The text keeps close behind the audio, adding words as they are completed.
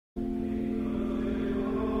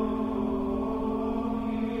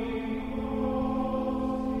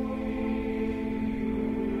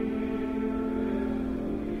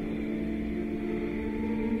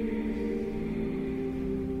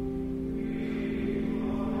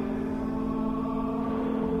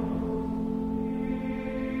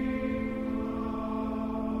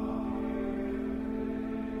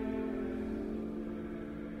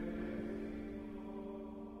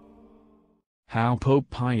How Pope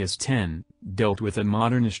Pius X dealt with a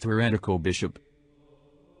modernist heretical bishop.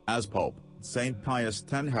 As Pope, St. Pius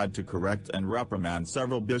X had to correct and reprimand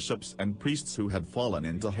several bishops and priests who had fallen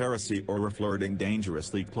into heresy or were flirting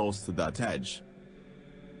dangerously close to that edge.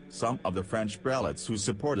 Some of the French prelates who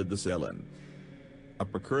supported the Scillin, a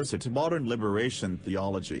precursor to modern liberation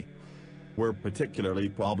theology, were particularly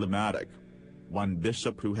problematic. One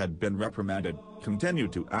bishop who had been reprimanded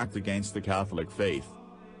continued to act against the Catholic faith.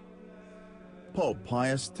 Pope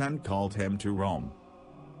Pius X called him to Rome.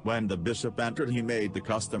 When the bishop entered, he made the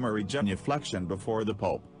customary genuflection before the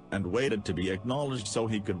Pope, and waited to be acknowledged so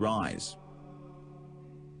he could rise.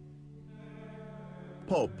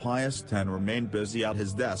 Pope Pius X remained busy at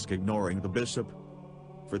his desk ignoring the bishop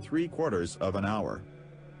for 3/4 of an hour.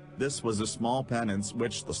 This was a small penance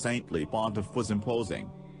which the saintly pontiff was imposing.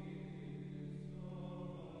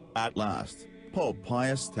 At last, Pope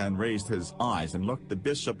Pius X raised his eyes and looked the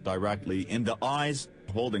bishop directly in the eyes,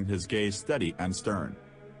 holding his gaze steady and stern.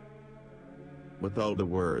 Without a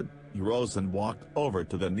word, he rose and walked over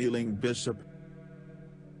to the kneeling bishop.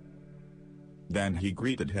 Then he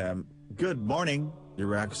greeted him, "Good morning,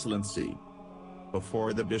 Your Excellency."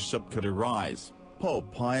 Before the bishop could arise,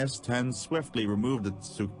 Pope Pius X swiftly removed the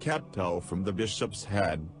zucchetto from the bishop's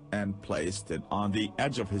head, and placed it on the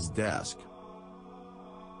edge of his desk.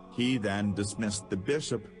 He then dismissed the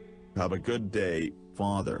bishop. "Have a good day,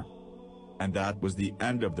 Father." And that was the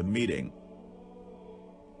end of the meeting.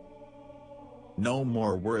 No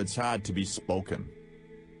more words had to be spoken.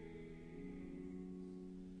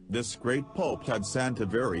 This great pope had sent a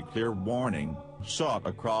very clear warning, shot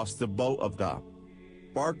across the bow of the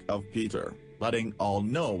bark of Peter, letting all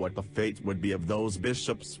know what the fate would be of those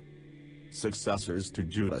bishops, successors to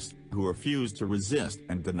Judas, who refused to resist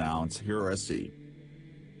and denounce heresy.